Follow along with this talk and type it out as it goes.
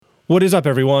What is up,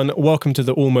 everyone? Welcome to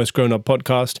the Almost Grown Up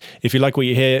podcast. If you like what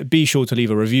you hear, be sure to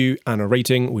leave a review and a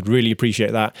rating. We'd really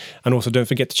appreciate that. And also don't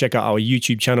forget to check out our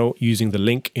YouTube channel using the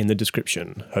link in the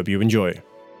description. Hope you enjoy.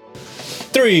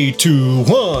 3, 2,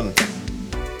 1.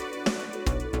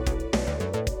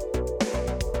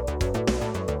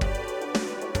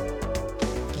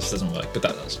 This doesn't work, but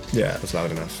that does. Yeah, that's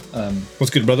loud enough. What's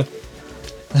good, brother?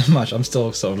 Not much. I'm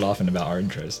still sort of laughing about our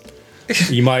intros.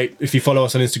 You might, if you follow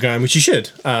us on Instagram, which you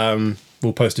should,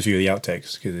 we'll post a few of the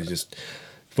outtakes because it's just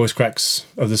voice cracks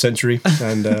of the century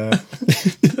and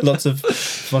lots of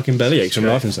fucking belly aches from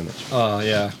laughing so much. Oh,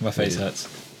 yeah. My face hurts.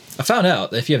 I found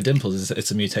out that if you have dimples,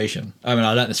 it's a mutation. I mean,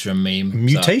 I learned this from a meme.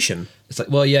 Mutation? So it's like,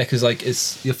 well, yeah, because like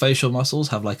it's your facial muscles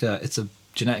have like it's a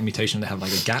genetic mutation. They have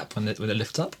like a gap when it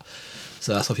lifts up.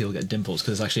 So that's why people get dimples,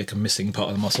 because it's actually like a missing part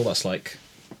of the muscle that's like,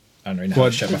 I don't really know how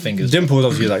to show my fingers. Dimples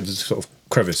obviously like the sort of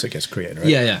crevice that gets created, right?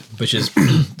 Yeah, which is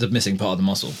the missing part of the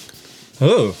muscle.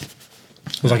 Oh.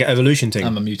 It was like an evolution thing.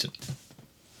 I'm a mutant.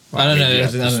 I don't know.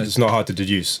 It's not hard to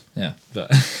deduce. Yeah,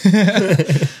 but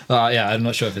yeah, I'm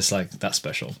not sure if it's like that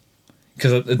special,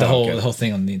 because the whole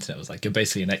thing on the internet was like, you're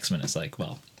basically an X-Men. It's like,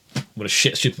 well, what a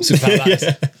shit superpower that is.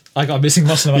 I got a missing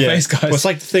muscle on my face, guys. Well, it's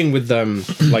like the thing with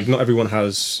like not everyone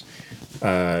has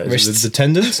the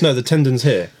tendons. No, the tendons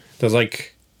here. There's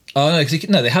like no,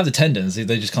 they have the tendons.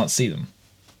 They just can't see them.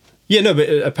 Yeah, no, but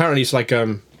apparently it's like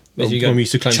when we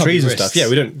used to climb trees and stuff. Yeah,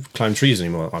 we don't climb trees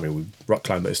anymore. I mean, we rock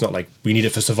climb, but it's not like we need it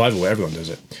for survival where everyone does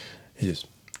it. It's just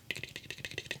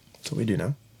that's what we do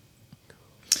now.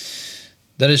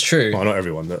 That is true. Well, not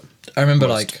everyone, but I remember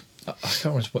like I can't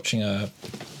remember watching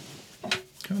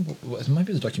maybe it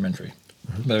was a documentary.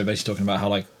 But they were basically talking about how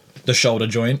like the shoulder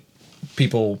joint,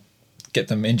 people get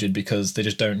them injured because they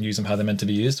just don't use them how they're meant to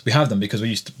be used. We have them because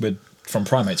we're from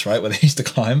primates, right, where they used to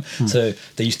climb, so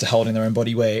they're used to holding their own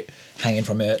body weight, hanging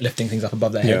from it, lifting things up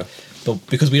above their head. But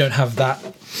because we don't have that,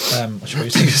 I should probably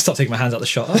stop taking my hands out the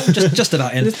shot. Oh, just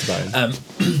about in.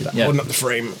 holding up the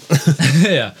frame.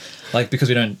 Yeah, like because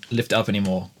we don't lift it up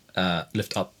anymore,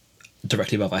 lift up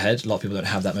directly above our head. A lot of people don't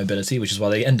have that mobility, which is why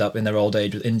they end up in their old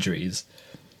age with injuries,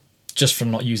 just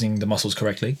from not using the muscles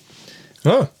correctly.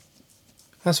 Oh,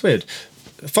 that's weird.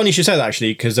 Funny you should say that,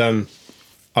 actually, because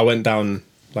I went down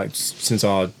like since 2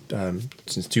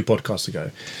 podcasts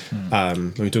ago.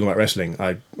 When we were talking about wrestling,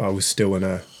 I was still in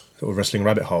a sort of wrestling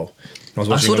rabbit hole.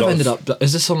 I sort of ended up.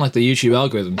 Is this on like the YouTube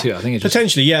algorithm too? I think it's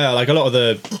potentially, yeah. Like a lot of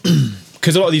the,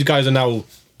 because a lot of these guys are now.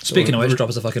 Speaking of which, drop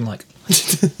us a fucking like.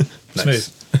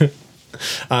 Smooth.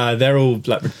 They're all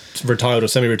like retired or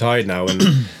semi-retired now,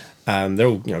 and they're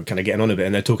all kind of getting on a bit,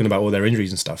 and they're talking about all their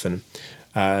injuries and stuff. And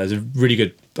there's a really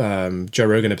good Joe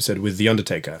Rogan episode with The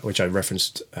Undertaker, which I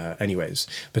referenced anyways,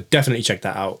 but definitely check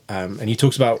that out. And he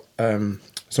talks about some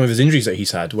of his injuries that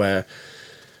he's had, where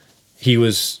he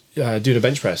was doing a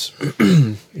bench press.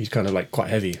 He's kind of like quite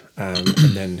heavy, and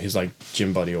then his like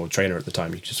gym buddy or trainer at the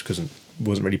time, he just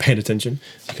wasn't really paying attention.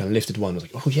 So he kind of lifted one, was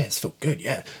like, oh yeah, it felt good,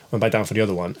 yeah. Went back down for the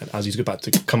other one, and as he's about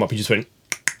to come up, he just went,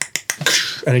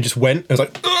 and he just went. It was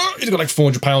like, he's got like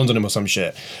 400 pounds on him or some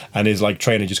shit, and his like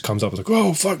trainer just comes up and is like,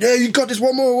 oh fuck yeah, you got this,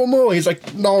 one more. He's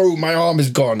like, no, my arm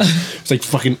is gone. It's like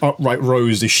fucking upright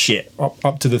rows this shit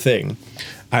up to the thing,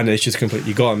 and it's just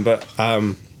completely gone. But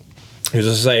he was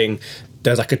just saying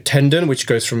there's like a tendon which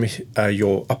goes from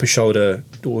your upper shoulder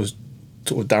sort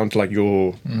of down to like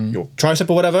your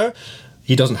tricep or whatever.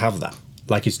 He doesn't have that,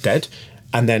 like it's dead.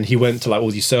 And then he went to like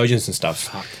all these surgeons and stuff,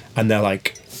 and they're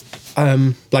like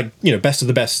best of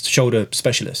the best shoulder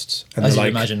specialists. And as you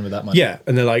like, imagine with that money. Yeah,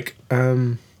 and they're like,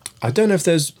 I don't know if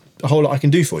there's a whole lot I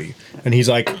can do for you. And he's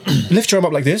like, lift your arm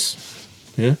up like this.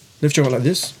 Yeah, lift your arm up like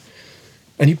this.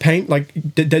 And you paint, like,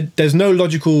 there's no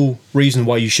logical reason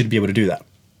why you should be able to do that.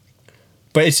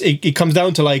 But it comes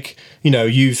down to like,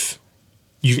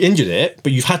 you've injured it,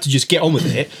 but you've had to just get on with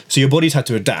it. So your body's had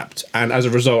to adapt. And as a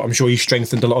result, I'm sure he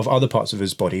strengthened a lot of other parts of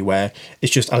his body where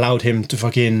it's just allowed him to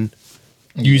fucking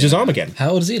use his arm again.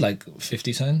 How old is he? Like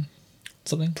 50 something?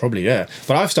 Probably, yeah.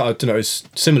 But I've started to notice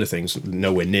similar things,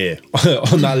 nowhere near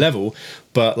on that level.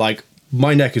 But like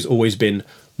my neck has always been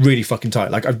really fucking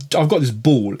tight. Like I've got this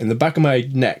ball in the back of my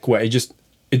neck where it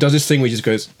does this thing where it just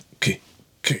goes, like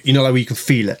where you can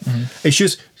feel it. Mm-hmm. It's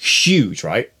just huge,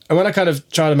 right? And when I kind of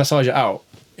try to massage it out,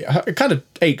 it kind of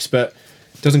aches, but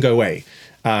it doesn't go away.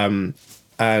 And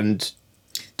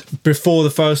before the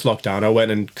first lockdown, I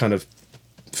went and kind of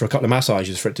for a couple of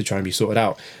massages for it to try and be sorted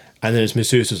out. And then his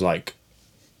masseuse was like,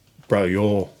 bro,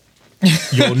 your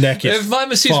neck is if my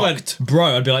masseuse fucked. Went,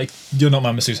 bro, I'd be like, you're not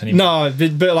my masseuse anymore. No,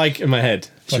 but like in my head,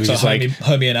 she was just like,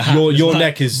 me in a hat. Your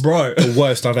neck is bro the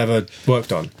worst I've ever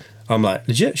worked on. I'm like,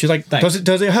 legit? She's like, thanks.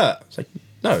 does it hurt? It's like,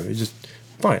 no, it just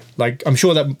fine. Like, I'm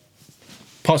sure that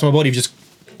parts of my body have just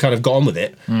kind of got on with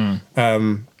it.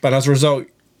 But as a result,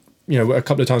 you know, a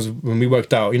couple of times when we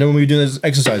worked out, you know, when we were doing those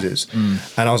exercises, and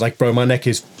I was like, bro, my neck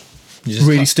is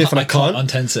really stiff and I can't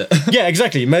untense it. Yeah,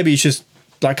 exactly. Maybe it's just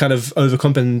that kind of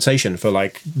overcompensation for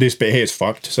like this bit here is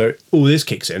fucked. So all this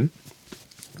kicks in,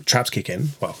 traps kick in.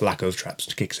 Well, lack of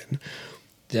traps kicks in.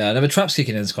 Yeah, no, but traps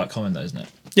kicking in is quite common though, isn't it?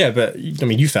 Yeah, but I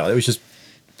mean, you felt it was just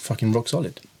fucking rock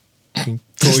solid.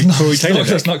 Corey Taylor.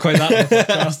 That's not quite that. On the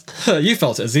podcast. You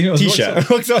felt it, Zeno. It was T-shirt,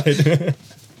 rock solid.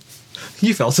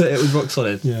 You felt it. It was rock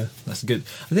solid. Yeah, that's good.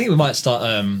 I think we might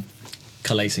start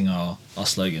collating our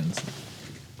slogans.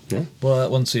 Yeah. Well,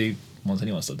 once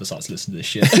anyone decides to listen to this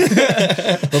shit,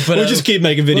 we'll just keep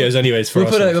making videos anyways. For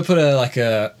us. We'll put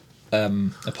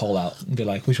a poll out and be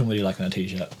like, which one would you like on a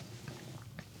T-shirt?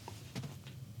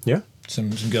 Yeah,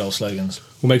 some good old slogans.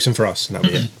 We'll make some for us, and that'll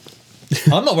be it.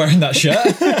 I'm not wearing that shirt.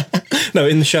 No,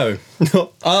 in the show.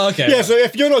 Oh, okay. Yeah, so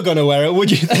if you're not going to wear it, what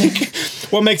do you think?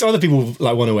 What makes other people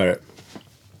like want to wear it?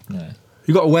 Yeah.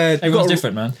 You got to wear. Everyone's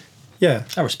different, man. Yeah,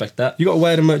 I respect that. You got to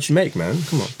wear the merch you make, man.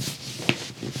 Come on.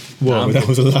 Whoa, that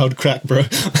was a loud crack, bro.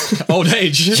 Old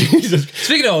age. Jesus.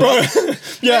 Speaking of old bro,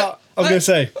 yeah, I was going to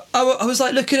say. I was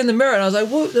like looking in the mirror and I was like,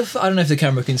 what the I don't know if the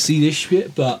camera can see this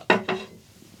shit, but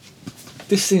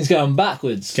this thing's going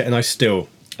backwards. Get a nice still.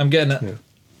 I'm getting it. Yeah.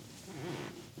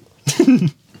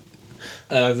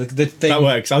 The thing, that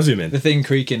works. I'll zoom in. The thing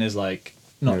creaking is like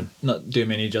not doing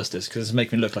me any justice because it's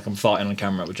making me look like I'm farting on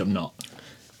camera, which I'm not.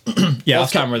 Yeah,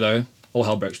 off camera though, all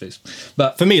hell breaks loose.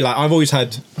 But for me, like I've always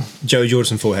had Joey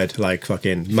Jordison forehead, like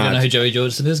fucking mad. You don't know who Joey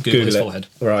Jordison is? Google his forehead.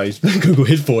 Right, Google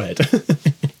his forehead.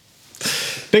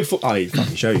 Big forehead. I'll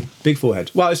fucking show you. Big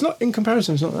forehead. Well, it's not in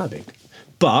comparison. It's not that big,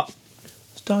 but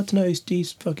start to notice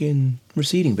these fucking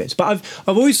receding bits. But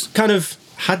I've always kind of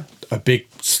had a big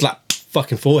slap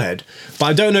fucking forehead, but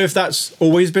I don't know if that's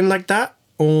always been like that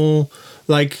or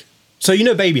like. So you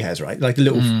know baby hairs, right? Like the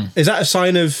little. Is that a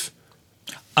sign of?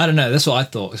 I don't know. That's what I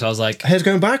thought. So I was like, hairs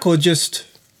going back or just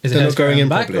is it not going in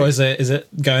back properly? or is it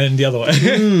going the other way?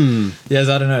 Yes,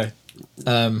 I don't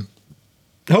know.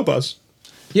 Help us.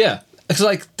 Yeah, because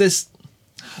like this.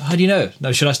 How do you know?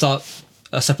 No, should I start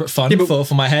a separate fund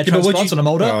for my hair transplants when I'm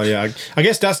older? Oh yeah, I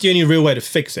guess that's the only real way to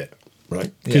fix it,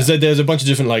 right? Because there's a bunch of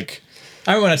different like.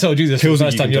 I remember when I told you this the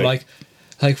first time, you're like,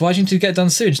 why didn't you get it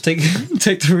done soon? Just take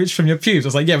the roots from your pubes. I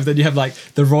was like, yeah, but then you have like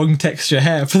the wrong texture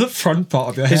hair for the front part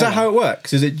of your hair. Is that how it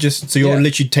works? Is it just so you're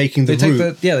literally taking the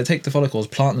root? They take the follicles,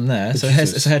 plant them there. So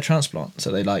it's a hair transplant.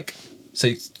 So they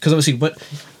because obviously,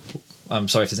 I'm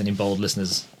sorry if there's any bold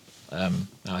listeners out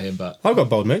here, but I've got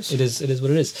bold mates. It is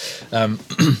what it is.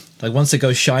 Like once it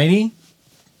goes shiny,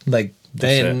 like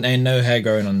there ain't no hair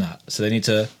growing on that. So they need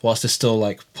to, whilst it's still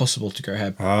like possible to grow hair,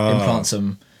 implant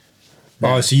some.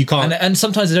 Oh, so you can't. And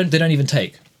sometimes they don't even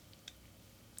take.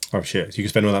 Oh shit! So you can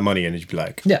spend all that money and you'd be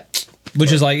like, yeah,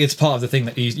 which is like it's part of the thing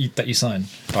that you sign.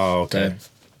 Oh, okay. So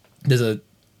there's a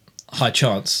high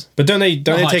chance, but don't they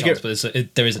take chance, it?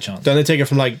 But there is a chance. Don't they take it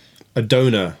from like a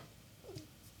donor?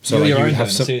 So like, your own donor,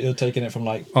 so you're taking it from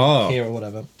like here or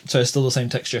whatever. So it's still the same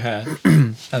texture hair,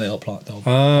 and they'll plant.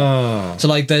 So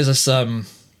like there's this.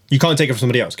 You can't take it from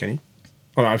somebody else, can you?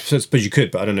 Oh, I suppose you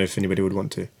could, but I don't know if anybody would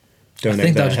want to.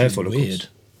 Donate their hair follicles. Weird.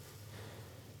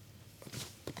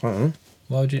 I don't know.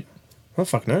 Why would you? Well,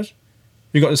 fuck knows.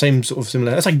 You got the same sort of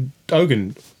similar. That's like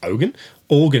organ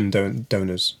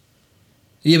donors.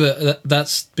 Yeah, but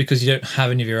that's because you don't have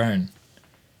any of your own.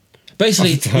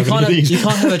 Basically, you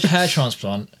can't have a hair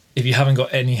transplant if you haven't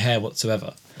got any hair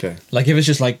whatsoever. Okay. Like if it's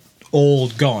just like all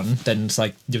gone, then it's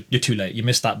like you're too late. You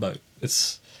missed that boat.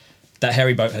 That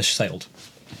hairy boat has sailed.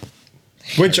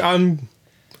 Which I'm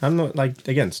not like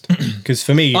against, because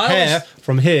for me, hair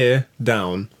from here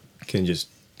down can just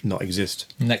not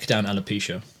exist. Neck down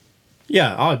alopecia.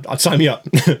 Yeah, I'd sign me up.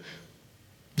 You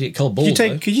get cold balls.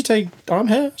 Could you take arm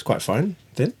hair? It's quite fine.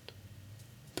 Thin.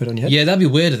 Put it on your head. Yeah, that'd be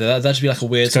weird. That'd be like a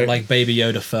weird sort of like Baby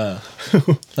Yoda fur.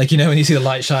 Like when you see the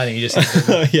light shining, you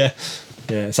just yeah.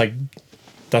 It's like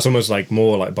that's almost like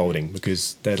more like balding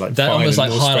because they're like that almost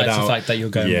like highlights the fact that you're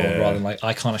going bald rather than like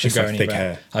I can't actually go anywhere.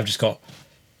 Hair. I've just got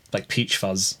like peach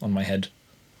fuzz on my head.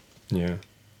 Yeah.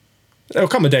 There'll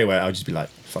come a day where I'll just be like,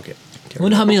 fuck it. I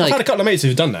wonder how many I've had a couple of mates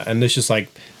who've done that and it's just like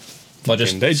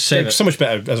they're so much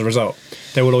better as a result.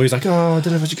 They were always like, oh, I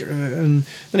don't know if I should get rid of it, and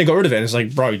then they got rid of it and it's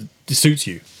like, bro, it suits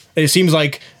you. It seems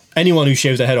like anyone who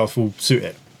shaves their head off will suit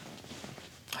it.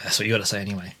 That's what you gotta say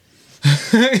anyway.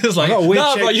 It's like,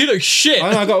 bro, you look shit.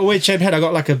 I got a weird shaped head. I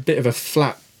got like a bit of a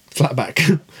flat back.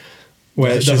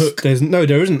 Where it's just,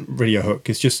 there isn't really a hook.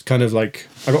 It's just kind of like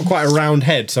I got quite a round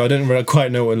head, so I don't really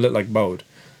quite know what it looked like bald.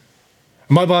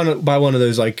 I might buy one of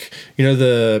those, like, you know,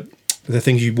 the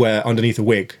things you wear underneath a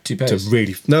wig Toupees? to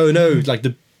really like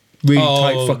the really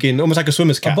tight fucking, almost like a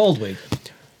swimmer's cap. A bald wig.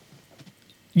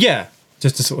 Yeah,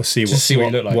 just to sort of see Just see what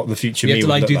you look like. what the future You me have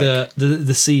to would like do look like.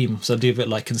 the seam, so do a bit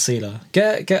like concealer.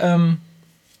 Get I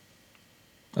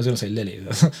was gonna say Lily,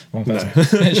 wrong person.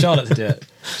 Get Charlotte to do it.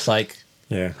 It's like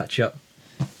Yeah, patch you up.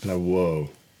 like whoa.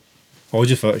 Or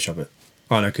just Photoshop it.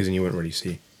 Oh no, because then you wouldn't really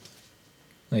see.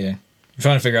 There you go. I'm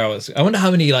trying to figure out I wonder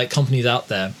how many like companies out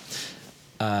there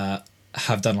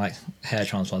have done like hair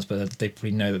transplants, but they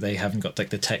probably know that they haven't got like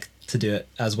the tech to do it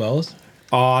as well.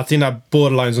 Oh, I think that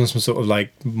borderlines on some sort of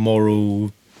like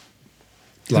moral.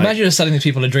 Like, Imagine just selling these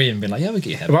people a dream and being like, yeah, we'll get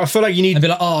your hair. but I feel like you need. And be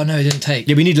like, oh no, it didn't take.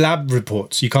 Yeah, we need lab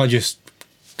reports. You can't just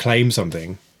claim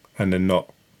something and then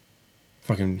not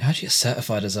fucking. How do you get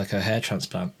certified as like a hair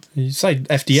transplant? It's like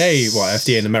FDA. What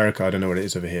FDA in America? I don't know what it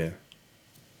is over here.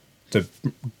 The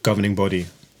governing body,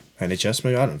 NHS.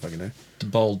 Maybe I don't fucking know. The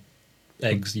Bald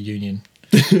Eggs Union.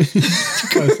 As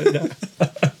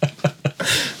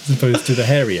opposed to the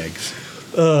hairy eggs.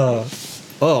 Oh,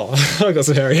 I got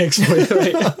some hairy eggs for you.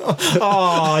 Wait.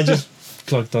 Oh, I just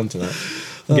clogged onto that.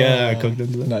 Yeah, I clogged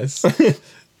onto that. Nice.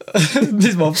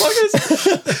 These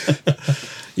motherfuckers.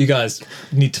 You guys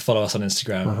need to follow us on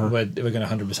Instagram. We're going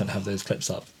to 100% have those clips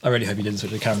up. I really hope you didn't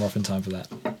switch the camera off in time for that.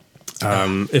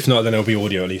 If not, then there'll be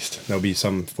audio at least. There'll be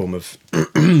some form of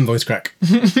voice crack.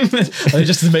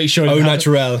 Just to make sure. Au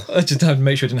naturel. Just have to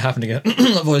make sure it didn't happen again.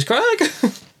 Voice crack.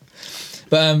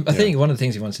 But I think one of the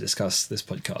things we wanted to discuss this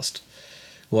podcast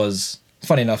was,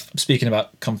 funny enough, speaking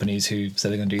about companies who say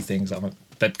they're going to do things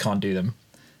that can't do them,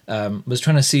 was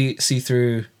trying to see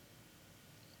through.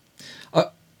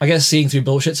 I guess seeing through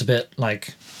bullshit's a bit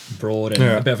like broad and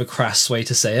a bit of a crass way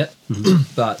to say it,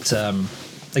 but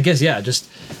I guess just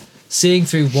seeing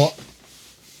through what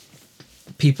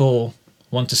people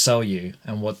want to sell you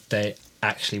and what they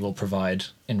actually will provide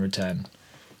in return.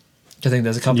 I think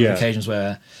there's a couple of occasions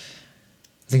where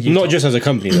I think not just as a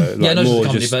company though. Like not more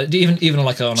just a company, but even on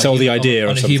like a sell the idea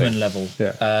on a something. human level.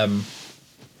 Yeah.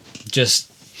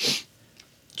 Just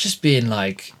being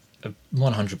like a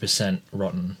 100%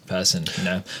 rotten person, you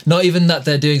know. Not even that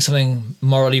they're doing something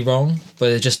morally wrong, but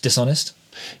they're just dishonest.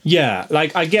 Yeah,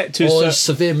 like I get to Or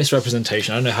severe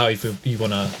misrepresentation. I don't know how you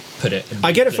want to put it.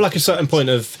 I get it for like a certain point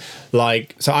of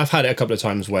like. So I've had it a couple of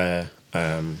times where.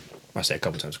 I say a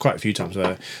couple of times, quite a few times,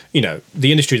 where, you know,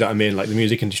 the industry that I'm in, like the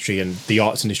music industry and the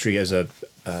arts industry the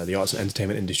arts and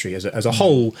entertainment industry as a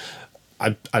whole,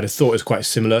 I'd have thought is quite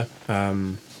similar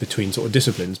between sort of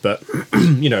disciplines. But,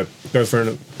 you know,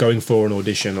 going for an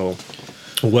audition or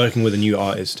working with a new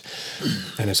artist,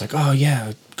 and it's like, oh yeah,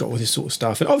 I've got all this sort of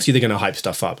stuff. And obviously they're going to hype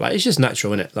stuff up. Like, it's just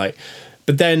natural, isn't it? Like,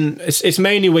 but then it's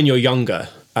mainly when you're younger.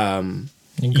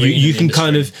 You can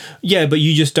kind of but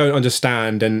you just don't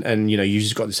understand, and you know, you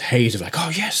just got this haze of like, oh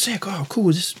yeah, sick, oh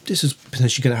cool, this is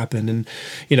potentially going to happen. And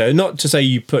you know, not to say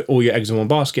you put all your eggs in one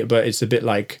basket, but it's a bit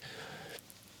like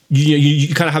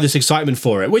you kind of have this excitement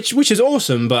for it, which is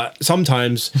awesome, but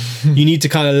sometimes you need to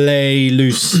kind of lay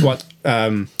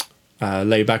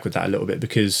back with that a little bit,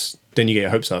 because then you get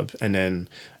your hopes up, and then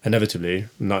inevitably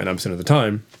 99% of the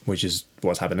time, which is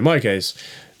what's happened in my case,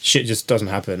 shit just doesn't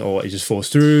happen, or it just falls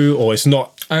through, or it's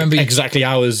not exactly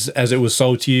ours as it was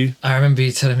sold to you. I remember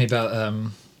you telling me about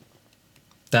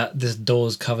that this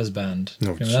Doors covers band.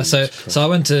 Oh, so I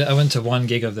went to one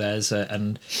gig of theirs,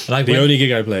 and I the only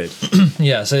gig I played.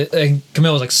 Yeah, so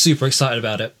Camille was like super excited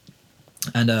about it,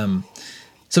 and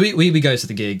so we go to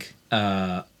the gig,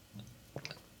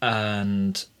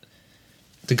 and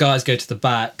the guys go to the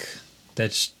back.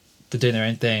 They're doing their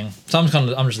own thing. So I'm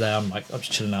just there. I'm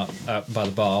just chilling out by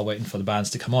the bar, waiting for the bands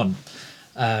to come on.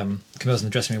 Camille's in the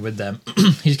dressing room with them.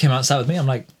 He just came out and sat with me. I'm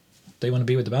like, do you want to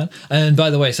be with the band? And by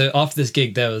the way, so after this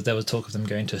gig, there was talk of them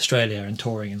going to Australia and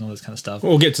touring and all this kind of stuff.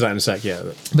 We'll get to that in a sec. Yeah,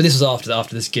 but this was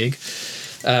after this gig.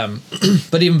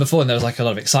 But even before, there was like a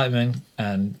lot of excitement,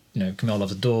 and you know, Camille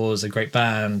loves the Doors, a great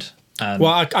band. And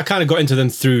well, I kind of got into them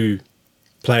through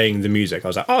playing the music. I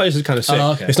was like, oh, this is kind of sick.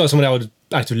 Oh, okay. It's not something I would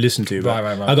actually listen to, but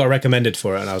Right. I got recommended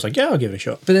for it, and I was like, yeah, I'll give it a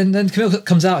shot. But then Camille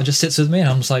comes out and just sits with me, and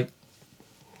I'm just like,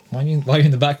 why are you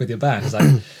in the back with your band? He's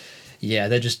like, yeah,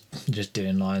 they're just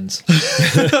doing lines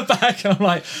back, and I'm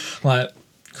like,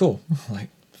 cool. I'm like,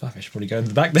 fuck, I should probably go in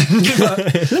the back then.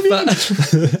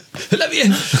 but let me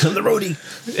in. I'm the roadie.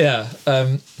 Yeah.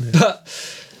 But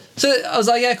so I was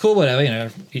like, yeah, cool, whatever. You know,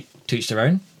 to each their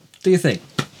own. Do your thing.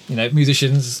 You know,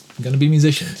 musicians are going to be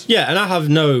musicians. Yeah, and I have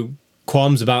no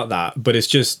qualms about that, but it's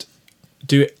just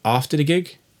do it after the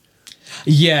gig.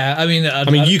 Yeah, I mean,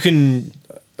 you can.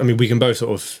 I mean, we can both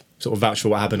sort of vouch for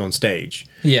what happened on stage.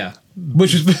 Yeah,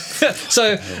 which was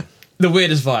so. the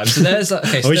weirdest vibe. So there's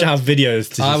okay. I wish I had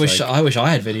videos. To I wish I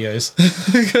had videos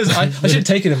because I should have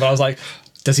taken them, but I was like,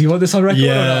 does he want this on record or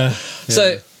not?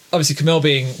 So obviously Camille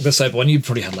being the sober one, you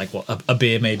probably had like what a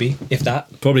beer maybe, if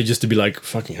that. Probably just to be like,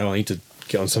 fucking hell, I need to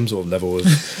get on some sort of level of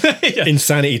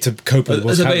insanity to cope with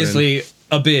what's So happening. basically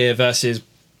a beer versus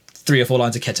 3 or 4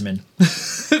 lines of ketamine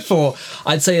for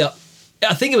I'd say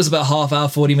I think it was about half hour,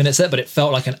 40 minutes set, but it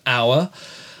felt like an hour.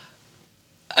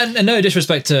 And no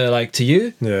disrespect to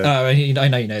you. Yeah. I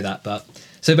know you know that, but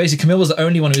so basically Camille was the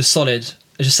only one who was solid,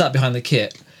 just sat behind the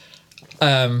kit.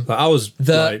 Like, I was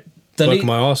the working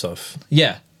my arse off.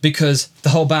 Yeah, because the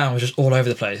whole band was just all over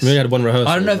the place. We only had one rehearsal.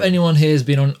 I don't know if anyone here has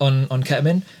been on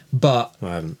ketamine, but I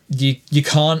haven't. you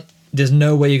can't. There's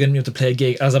no way you're going to be able to play a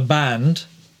gig as a band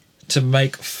to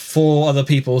make 4 other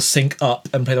people sync up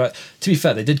and play the right. To be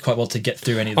fair, they did quite well to get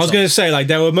through any of the I was going to say, like,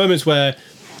 there were moments where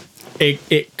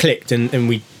it clicked and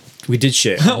we did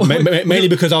shit. Mainly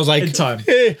because I was like, In time.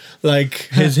 like,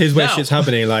 here's where Now. shit's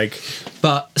happening. Like,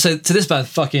 But so to this band,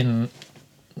 fucking.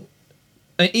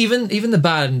 Even the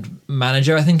band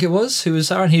manager, I think it was, who was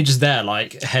Sarah, and he was just there,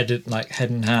 like head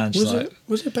in hand. just like,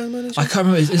 was it band manager? I can't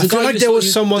remember. It's I feel like there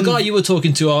was someone. the guy you were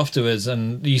talking to afterwards,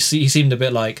 and he seemed a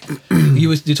bit like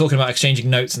you're talking about exchanging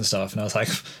notes and stuff, and I was like,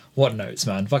 "What notes,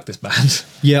 man? Fuck this band."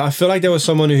 Yeah, I feel like there was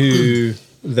someone who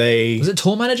they Was it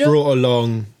tour manager? brought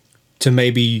along to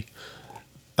maybe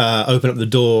open up the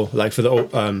door, like for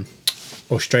the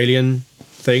Australian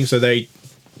thing. So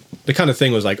the kind of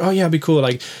thing was like, oh yeah, it'd be cool.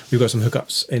 Like we've got some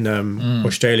hookups in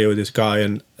Australia with this guy,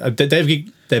 and they've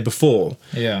gigged there before.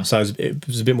 Yeah. So it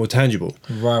was a bit more tangible.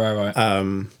 Right.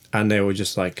 And they were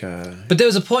just like, But there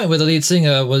was a point where the lead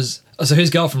singer was so his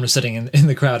girlfriend was sitting in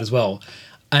the crowd as well,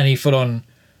 and he full on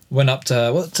went up to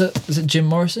her. Was it Jim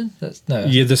Morrison? No.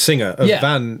 yeah, the singer of Yeah.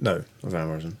 not Van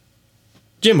Morrison,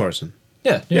 Jim Morrison.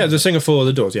 Yeah. Yeah, the singer for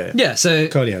The Doors. Yeah. Yeah, so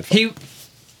Curly head. he.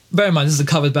 Bear in mind, this is a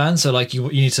covered band, so like you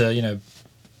need to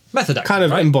method act, Kind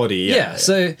of right? embody. Yeah.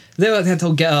 So they had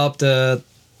to get up the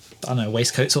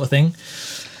waistcoat sort of thing,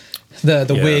 the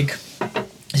Yeah. wig.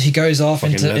 He goes off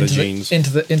Fucking leather into jeans.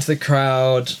 the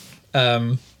crowd,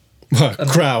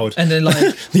 Crowd. and then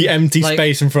like the empty like-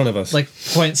 space in front of us. like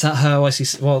points at her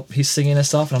while he's singing and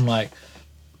stuff, and I'm like,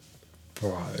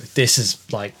 bro, this is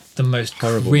like the most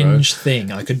Horrible, cringe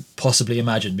thing I could possibly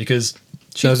imagine, because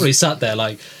she Does- probably sat there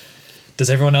like, does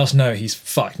everyone else know he's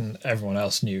fucked? And everyone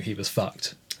else knew he was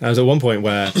fucked. There was at one point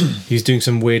where he's doing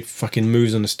some weird fucking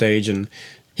moves on the stage and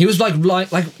He was like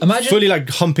imagine fully like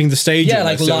humping the stage. yeah,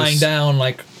 almost. like It lying was- down,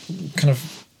 like kind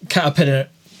of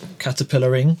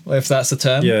caterpillaring, if that's the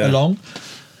term, Yeah. along,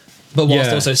 but whilst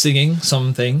Yeah. also singing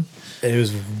something. It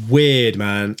was weird,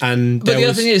 man. And But there the was,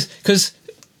 other thing is, because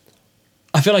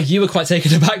I feel like you were quite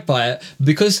taken aback by it,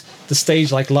 because the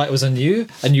stage like light was on you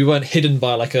and you weren't hidden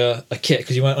by like a kit,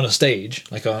 because you weren't on a stage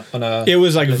like on a. it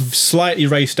was like a slightly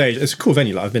raised stage. It's a cool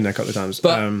venue. Like I've been there a couple of times.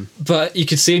 But you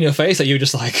could see in your face that you were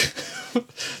just like,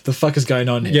 the fuck is going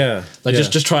on here? Yeah, like yeah.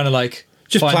 just trying to like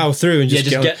Plow through and just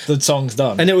get the songs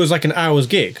done. and it was like an hour's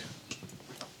gig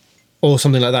or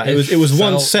something like that. It was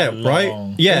one felt set, long.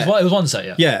 right? Yeah, it was one set.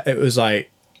 Yeah. yeah. It was like,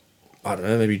 I don't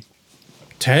know, maybe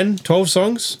 10, 12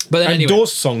 songs. But then and anyway-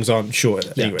 Doors songs aren't short.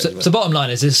 Yeah. Anyway, So bottom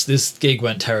line is this gig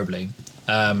went terribly.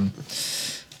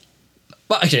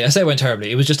 But actually, I say it went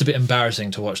terribly. It was just a bit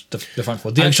embarrassing to watch the front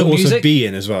four. The and to actual also music, be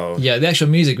in as well. yeah, the actual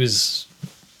music was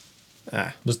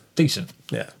Ah, decent.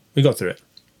 yeah. We got through it.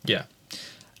 Yeah.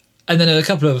 And then in a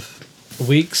couple of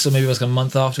weeks, or maybe it was like a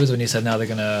month afterwards, when he said now they're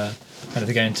going to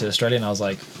Australia, and I was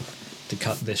like, to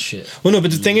cut this shit. Well, no,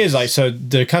 but the thing is, like, so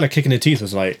the kind of kick in the teeth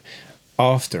was like,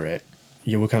 after it,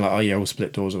 you were kind of like, oh yeah, we'll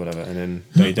split doors or whatever, and then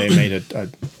they made I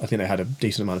think they had a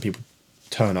decent amount of people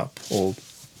turn up or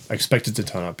expected to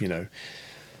turn up,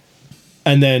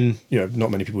 and then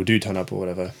not many people do turn up or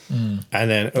whatever, and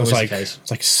then it was Always like the case.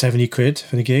 it's like 70 quid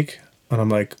for the gig, and I'm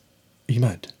like, are you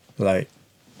mad? Like,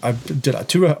 I did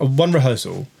like one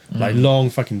rehearsal, like long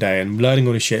fucking day, and learning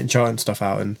all this shit and charting stuff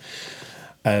out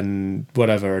and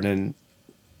whatever, and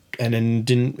then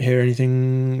didn't hear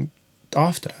anything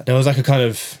after that. There was like a kind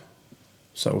of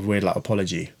sort of weird like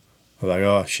apology of like,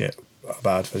 oh shit,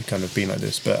 bad for kind of being like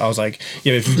this. But I was like,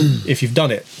 yeah, if you've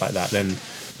done it like that, then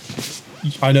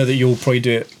I know that you'll probably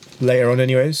do it later on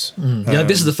anyways. Yeah,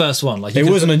 this is the first one. Like it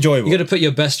wasn't enjoyable. You got to put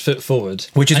your best foot forward,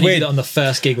 Which is and you weird. did it on the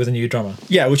first gig with a new drummer.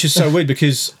 Yeah, which is so weird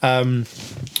because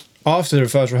after the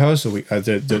first rehearsal,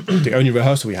 the only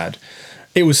rehearsal we had,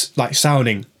 it was like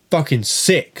sounding fucking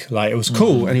sick. Like it was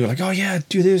cool, and you were like, "Oh yeah,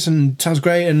 do this," and sounds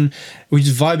great, and we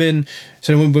just vibing.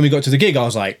 So when we got to the gig, I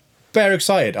was like, very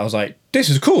excited. I was like, "This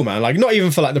is cool, man!" Like not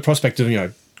even for like the prospect of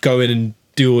going and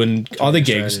doing other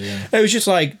gigs. Australia, It was just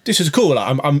like, this is cool.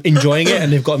 Like, I'm enjoying it,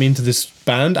 and they've got me into this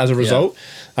band as a result.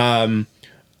 And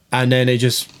then it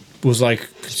just was like,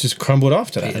 just crumbled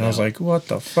after that. And I was like, what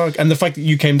the fuck? And the fact that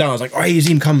you came down, I was like, oh, he's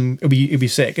even come, it'll be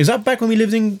sick. Is that back when we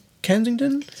lived in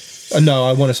Kensington? No,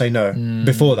 I want to say no.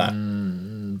 Before that.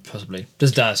 Possibly.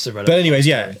 That's irrelevant. But anyways,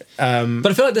 yeah. But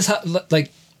I feel like this,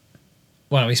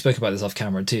 well, we spoke about this off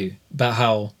camera too, about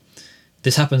how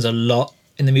this happens a lot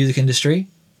in the music industry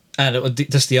and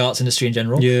just the arts industry in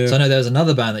general. Yeah. So I know there was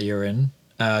another band that you were in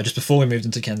just before we moved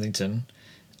into Kensington,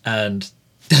 and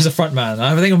there's a front man.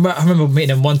 I remember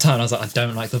meeting him one time. And I was like, I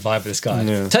don't like the vibe of this guy.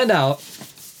 Yeah. Turned out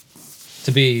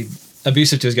to be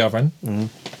abusive to his girlfriend,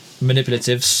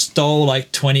 manipulative, stole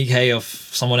like 20K off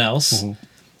someone else.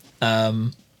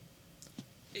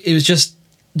 It was just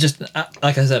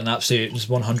like I said, an absolute, just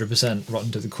 100%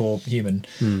 rotten to the core human.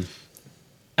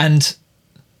 And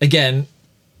again,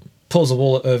 pulls the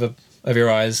wool over your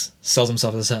eyes, sells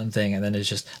himself as a certain thing, and then it's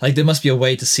just like, there must be a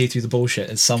way to see through the bullshit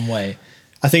in some way.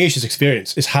 I think it's just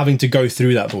experience. It's having to go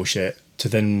through that bullshit to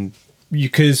then,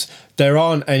 because there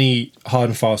aren't any hard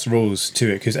and fast rules to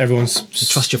it, because everyone's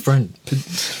Just trust your friend.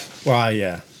 Well,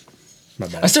 yeah. My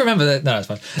bad. I still remember that. No, it's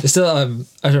fine. It's still.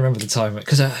 I remember the time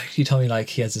because he told me like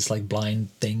he has this like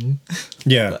blind thing,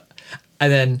 Yeah.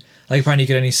 and then like apparently you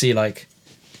could only see like,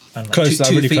 I don't know, Close, two, like,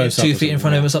 two really feet, close up 2 or feet in something,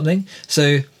 front of him yeah. or something. So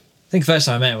I think the first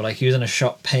time I met him, like he was in a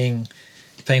shop paying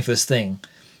for this thing,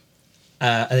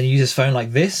 and then he used his phone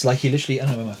like this, like he literally. I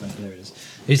don't know where my phone. There it is.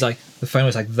 He's like the phone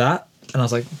was like that, and I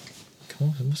was like,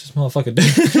 what's this motherfucker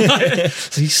doing?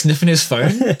 So he's sniffing his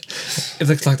phone.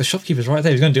 It's like the shopkeeper's right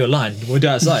there. He's going to do a line. We'll do it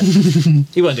outside.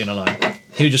 He wasn't doing a line.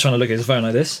 He was just trying to look at his phone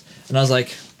like this. And I was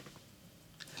like,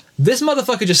 this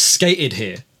motherfucker just skated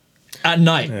here at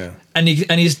night. Yeah. And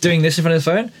he's doing this in front of his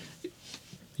phone.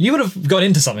 You would have got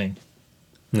into something.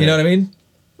 You know what I mean?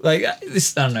 Like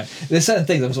this, I don't know. There's certain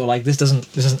things I'm sort of like, this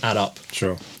doesn't add up.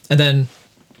 Sure. And then,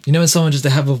 you know, when someone just, they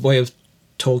have a way of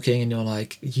talking and you're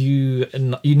like, you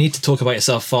need to talk about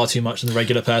yourself far too much than the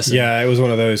regular person. Yeah, it was one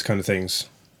of those kind of things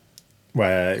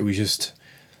where it was just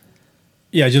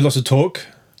lots of talk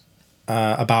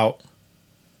about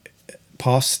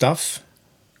past stuff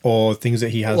or things that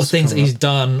he has, or things that coming he's up.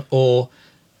 done, or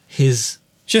his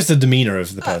Just the demeanor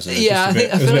of the person. It's yeah. just a bit- I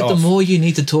it was feel a bit like the off. more you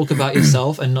need to talk about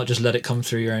yourself and not just let it come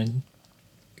through your own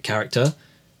character,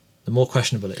 the more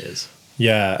questionable it is.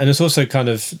 Yeah, and it's also kind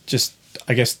of just,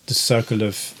 I guess, the circle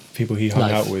of people he hung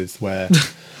Life. out with where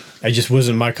it just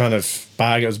wasn't my kind of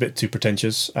bag. It was a bit too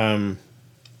pretentious.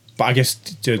 But I guess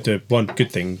the one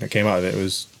good thing that came out of it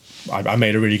was I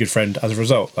made a really good friend as a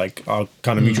result. Like our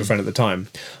kind of mutual friend at the time.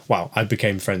 Wow, I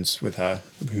became friends with her,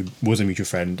 who was a mutual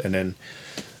friend, and then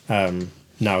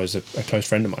now is a close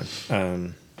friend of mine.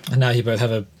 And now you both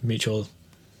have a mutual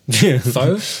Yeah.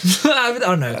 foe. I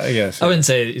don't know. I guess, I wouldn't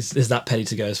say it's that petty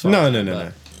to go as far. No.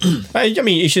 I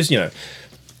mean, it's just,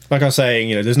 like I was saying,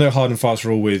 there's no hard and fast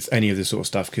rule with any of this sort of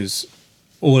stuff, because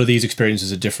all of these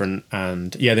experiences are different,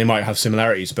 and yeah, they might have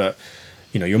similarities, but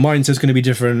your mindset's going to be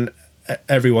different.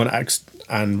 Everyone acts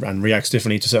and reacts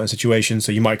differently to certain situations,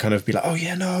 so you might kind of be like, oh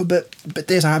yeah, no, but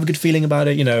this, I have a good feeling about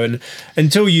it, and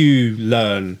until you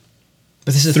learn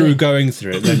But this is the through thing. going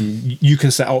through it, then you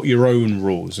can set out your own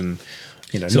rules and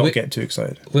So not get too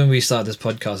excited. When we started this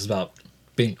podcast, it's about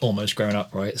being almost grown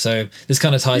up, right? So this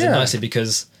kind of ties in Yeah. nicely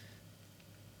because,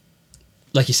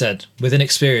 like you said, with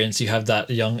inexperience, you have that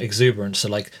young exuberance. So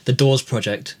like the Doors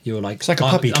project, you were like, It's like a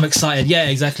puppy. I'm excited. Yeah,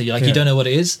 exactly. Like Yeah. you don't know what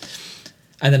it is.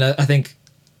 And then I think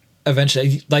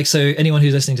eventually, like, so anyone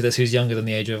who's listening to this who's younger than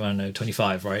the age of, I don't know,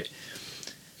 25, right?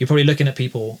 You're probably looking at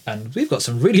people, and we've got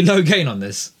some really low gain on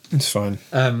this. It's fine.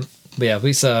 But yeah,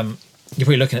 you're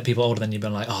probably looking at people older than you've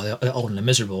been like, oh, they're old and they're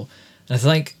miserable. And I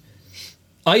think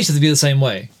I used to be the same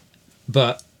way,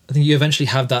 but I think you eventually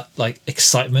have that like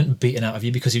excitement beaten out of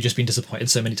you because you've just been disappointed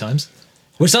so many times.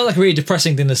 Which sounds like a really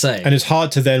depressing thing to say. And it's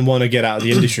hard to then want to get out of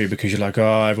the industry because you're like,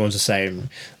 oh, everyone's the same.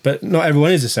 But not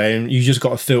everyone is the same. You just got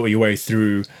to filter your way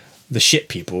through the shit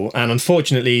people. And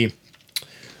unfortunately,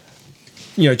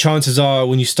 chances are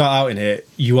when you start out in it,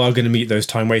 you are going to meet those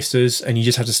time wasters, and you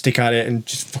just have to stick at it and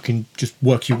just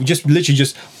literally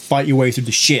just fight your way through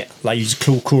the shit. Like you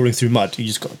just crawling through mud. You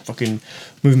just got to fucking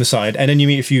move them aside. And then you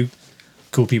meet a few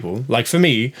cool people. Like for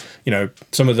me,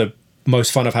 some of the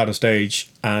most fun I've had on stage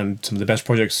and some of the best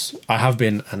projects I have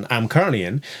been and am currently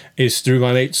in is through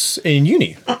my mates in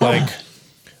uni. Like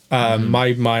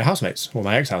my housemates or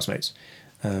my ex-housemates,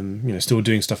 still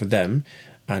doing stuff with them,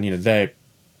 and they're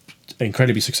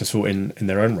incredibly successful in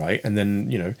their own right, and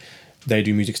then they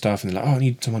do music stuff and they're like, oh, I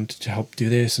need someone to help do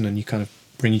this, and then you kind of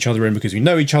bring each other in because we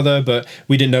know each other, but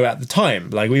we didn't know at the time.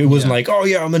 Like it wasn't like, oh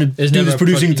yeah, I'm gonna do never this a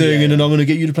producing project- thing, yeah, and then yeah. I'm gonna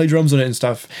get you to play drums on it and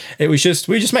stuff. It was just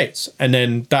we were just mates, and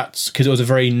then that's because it was a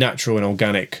very natural and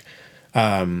organic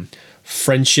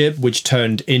friendship, which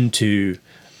turned into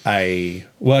a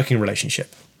working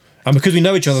relationship, and because we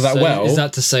know each other that So well. is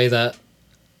that to say that?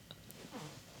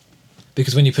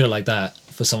 Because when you put it like that,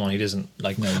 for someone who doesn't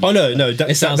like know, Oh no, that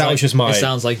was just my. It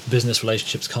sounds like business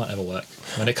relationships can't ever work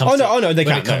when it comes. Oh no, they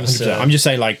when can't. it comes No, to- 100%. I'm just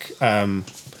saying, like,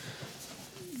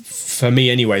 for me,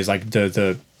 anyways, like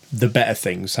the better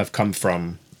things have come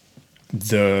from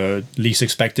the least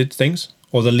expected things,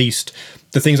 or the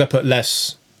things I put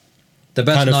less. the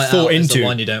best kind of night thought out is the into.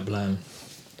 one you don't plan.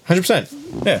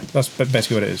 100%. Yeah, that's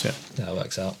basically what it is. Yeah, That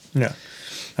works out. yeah,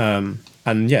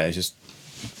 and yeah, it's just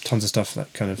tons of stuff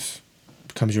that kind of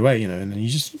comes your way, you know, and then you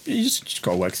just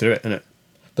got to work through it, innit?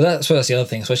 But that's the other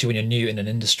thing, especially when you're new in an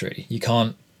industry, you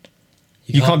can't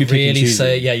You can't be picking and really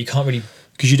say choosing. you can't really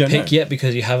Because you don't pick know. yet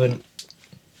because you haven't.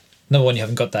 Number one, you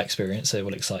haven't got that experience, so it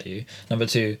will excite you. Number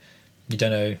two, you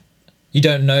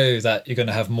don't know that you're going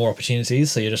to have more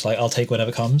opportunities, so you're just like, I'll take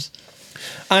whatever comes.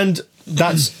 And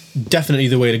that's definitely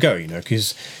the way to go, you know,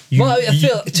 because you, Well, I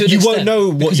feel to an you extent, won't know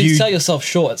what because you you. sell yourself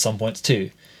short at some points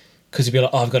too, because you'll be like,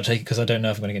 oh, I've got to take it because I don't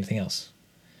know if I'm going to get anything else.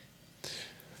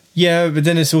 Yeah, but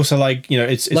then it's also like, you know,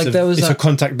 it's Like there was a that-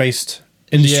 contact based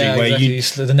industry Yeah, where exactly. you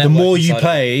So the the network more you inside of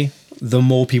play, the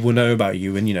more people know about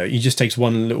you, and you know, it just takes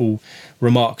one little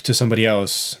remark to somebody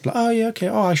else, like, oh yeah, okay,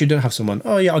 oh I actually don't have someone,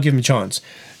 oh yeah, I'll give him a chance.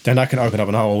 Then I can open up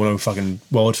a whole fucking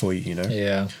world for you, you know,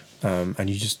 Yeah. and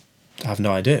you just have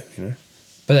no idea, you know.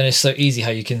 But then it's so easy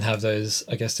how you can have those,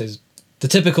 I guess, the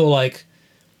typical like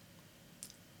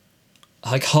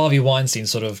Harvey Weinstein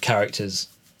sort of characters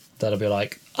that'll be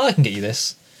like, oh, I can get you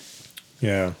this.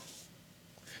 Yeah,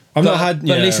 I've not had. But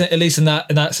Yeah. at least in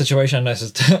that situation, I know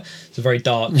it's a very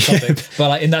dark topic, but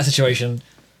like in that situation,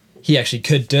 he actually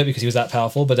could do it because he was that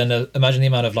powerful. But then imagine the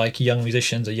amount of like young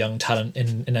musicians or young talent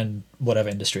in whatever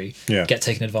industry Yeah. get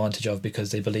taken advantage of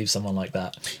because they believe someone like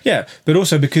that. Yeah, but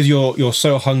also because you're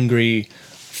so hungry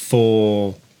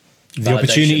for the Validation.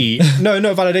 opportunity. No,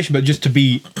 not validation, but just to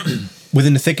be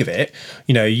within the thick of it.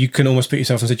 You know, you can almost put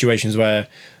yourself in situations where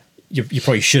you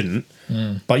probably shouldn't,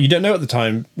 but you don't know at the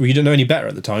time. Well, you don't know any better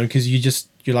at the time because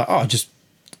you're like, oh,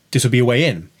 this will be a way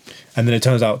in, and then it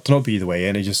turns out to not be the way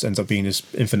in. It just ends up being this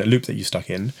infinite loop that you're stuck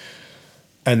in,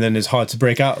 and then it's hard to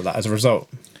break out of that as a result.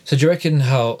 So do you reckon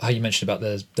how you mentioned about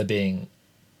there being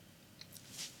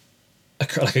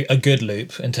a good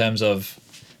loop in terms of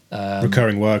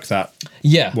Recurring work that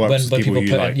yeah works with when people people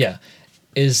you put like. yeah,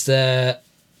 is there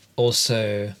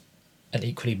also an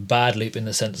equally bad loop in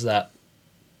the sense that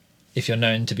if you're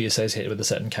known to be associated with a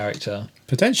certain character,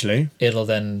 potentially. it'll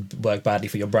then work badly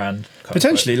for your brand? quote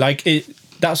Potentially, like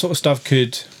that sort of stuff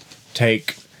could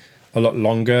take a lot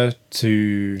longer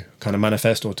to kind of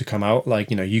manifest or to come out. Like,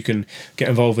 you know, you can get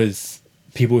involved with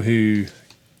people who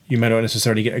you may not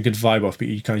necessarily get a good vibe off, but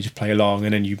you kind of just play along,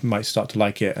 and then you might start to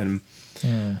like it. And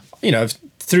you know,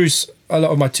 through a lot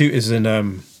of my tutors in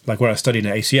like where I studied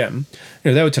at ACM,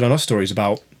 you know, they were telling us stories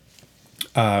about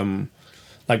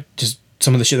like just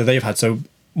some of the shit that they've had. So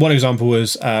one example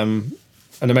was an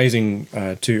amazing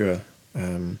tutor.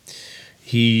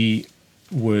 He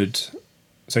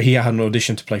had an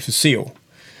audition to play for Seal.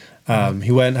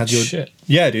 He went and had the Shit.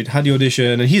 yeah, dude, had the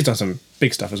audition, and he's done some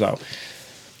big stuff as well.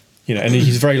 You know, and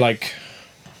he's very like,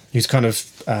 he's kind of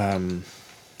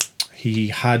he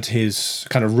had his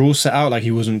kind of rules set out, like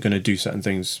he wasn't going to do certain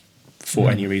things for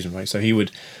any reason, right? So he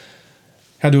would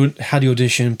had the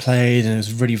audition, played, and it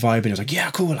was really vibing. It was like, yeah,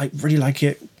 cool, like really like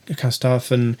it, that kind of stuff.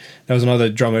 And there was another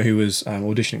drummer who was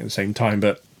auditioning at the same time,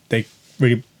 but they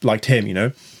really liked him, you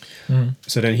know.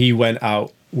 So then he went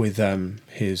out with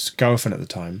his girlfriend at the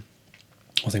time,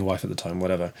 I think wife at the time,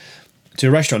 whatever, to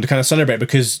a restaurant to kind of celebrate,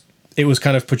 because it was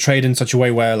kind of portrayed in such a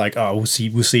way where like, oh, we'll see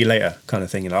you later kind of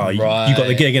thing, you know, you got the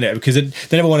Right. gig in it, because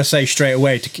they never want to say straight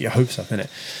away to get your hopes up in it.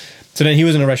 So then he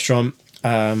was in a restaurant.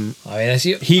 I mean,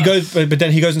 He goes, but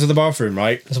then he goes into the bathroom,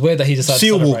 right? It's weird that he decided.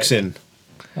 Seal to celebrate. walks in.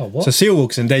 Oh, what? So Seal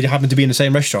walks in. They happen to be in the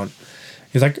same restaurant.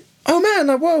 He's like, "Oh man,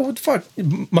 like, whoa, what the fuck?"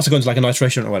 Must have gone to like a nice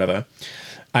restaurant or whatever.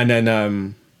 And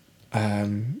then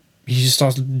he just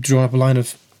starts drawing up a line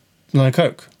of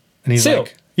Coke, and he's Seal?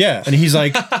 like, "Yeah," and he's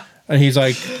like,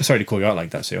 "Sorry to call you out like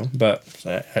that, Seal, but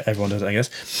everyone does it, I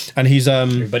guess." And he's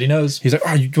Everybody knows. he's like,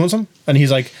 "Oh, you want some?" And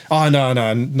he's like, "Oh, no,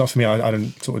 not for me. I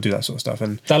don't sort of do that sort of stuff."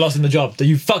 And That lost him the job. That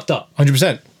you fucked up.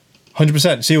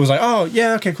 100%. Seal was like, "Oh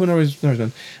yeah, okay, cool, no worries,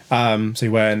 man." So he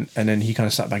went, and then he kind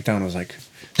of sat back down. And was like,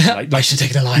 I should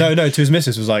take the line. No, to his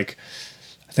missus was like,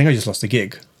 "I think I just lost the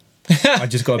gig. I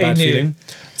just got a He bad knew. feeling."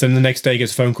 So then the next day he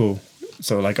gets a phone call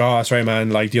So like, oh, sorry,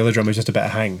 man, like the other drummer's just a better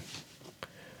hang.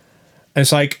 And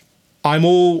it's like, I'm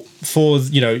all for,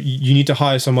 you need to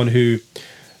hire someone who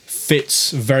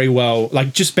fits very well,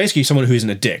 like just basically someone who isn't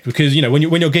a dick, because when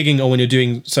you're gigging or when you're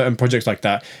doing certain projects like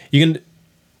that,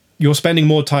 you're spending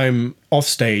more time off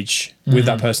stage with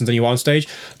that person than you are on stage.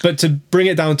 But to bring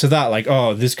it down to that, like,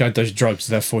 oh, this guy does drugs,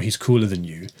 therefore he's cooler than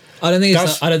you. I don't think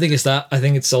it's that. I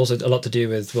think it's also a lot to do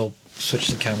with, we'll switch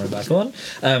the camera back on.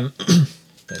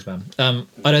 Thanks, man.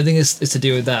 I don't think it's to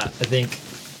do with that. I think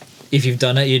if you've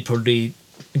done it, you'd probably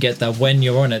get that when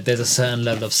you're on it, there's a certain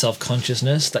level of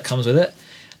self-consciousness that comes with it.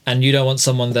 And you don't want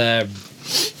someone there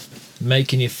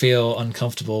making you feel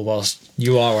uncomfortable whilst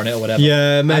you are on it or whatever.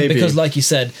 Yeah, maybe. And because, like you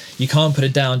said, you can't put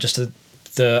it down just to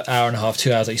the hour and a half,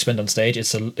 2 hours that you spend on stage.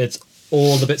 It's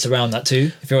all the bits around that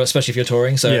too, especially if you're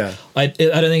touring. So yeah. I don't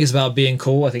think it's about being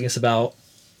cool. I think it's about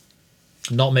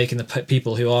not making the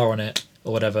people who are on it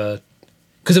or whatever.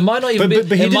 Because it might not even be...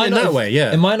 But he did it that way,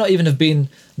 yeah. It might not even have been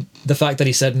the fact that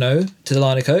he said no to the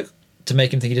line of coke to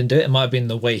make him think he didn't do it. It might have been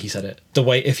the way he said it. The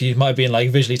way, if he might have been like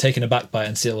visually taken aback by it,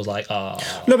 and Seal was like, No,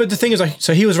 but the thing is, like,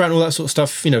 so he was around all that sort of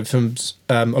stuff, from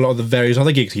a lot of the various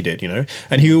other gigs he did,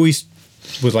 and he always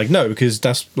was like, no, because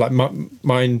that's like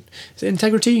mine. Is it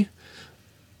integrity?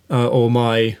 Or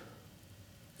my...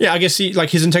 Yeah, I guess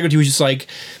his integrity was just like,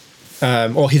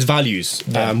 or his values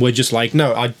were just like,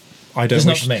 no, I don't it's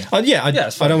wish... not for me.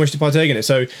 I don't wish to partake in it.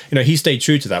 So, he stayed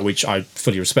true to that, which I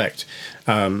fully respect.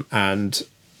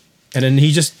 And then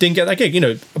he just didn't get that gig,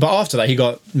 But after that, he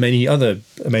got many other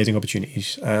amazing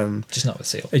opportunities. Just not with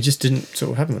Seal. It just didn't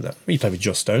sort of happen with that. He played with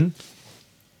Joss Stone.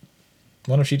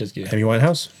 What if she does gear? Amy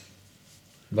Winehouse.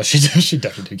 But she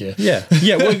definitely do gear. Yeah.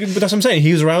 Yeah, well, but that's what I'm saying.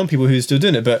 He was around people who were still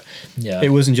doing it, but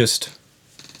it wasn't just,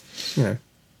 do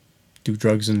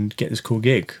drugs and get this cool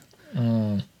gig.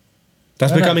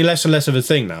 That's becoming less and less of a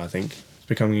thing now, I think. It's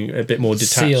becoming a bit more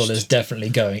detached. Seal is definitely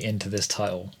going into this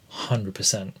title,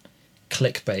 100%.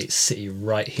 Clickbait city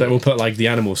right here. That will put like the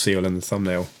animal seal in the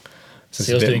thumbnail. So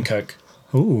Seal's doing coke.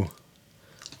 Ooh.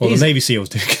 Or the Navy SEALs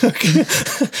doing coke.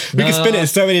 We can spin it in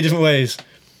so many different ways.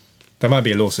 There might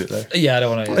be a lawsuit though. Yeah, I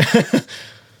don't want to.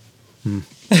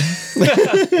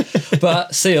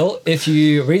 But Seal, if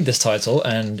you read this title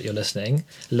and you're listening,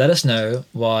 let us know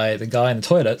why the guy in the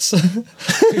toilets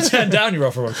who turned down your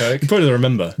offer of coke. You probably don't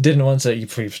remember. Didn't want to. You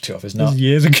probably too off his nut.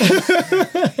 Years ago.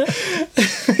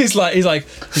 He's like,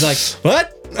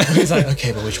 what? He's like,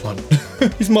 okay, but which one?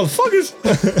 These motherfuckers.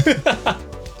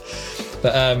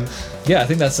 But I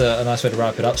think that's a nice way to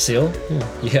wrap it up. Seal,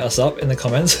 you hit us up in the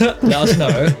comments. Let us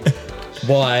know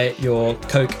why your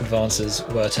coke advances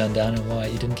were turned down and why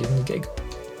you didn't give them the gig.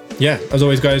 Yeah, as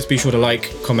always, guys, be sure to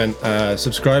like, comment,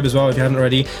 subscribe as well if you haven't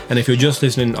already. And if you're just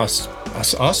listening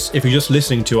if you're just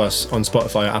listening to us on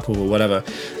Spotify or Apple or whatever,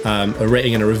 a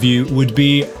rating and a review would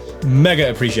be mega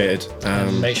appreciated.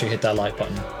 Make sure you hit that like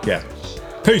button. Yeah.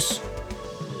 Peace.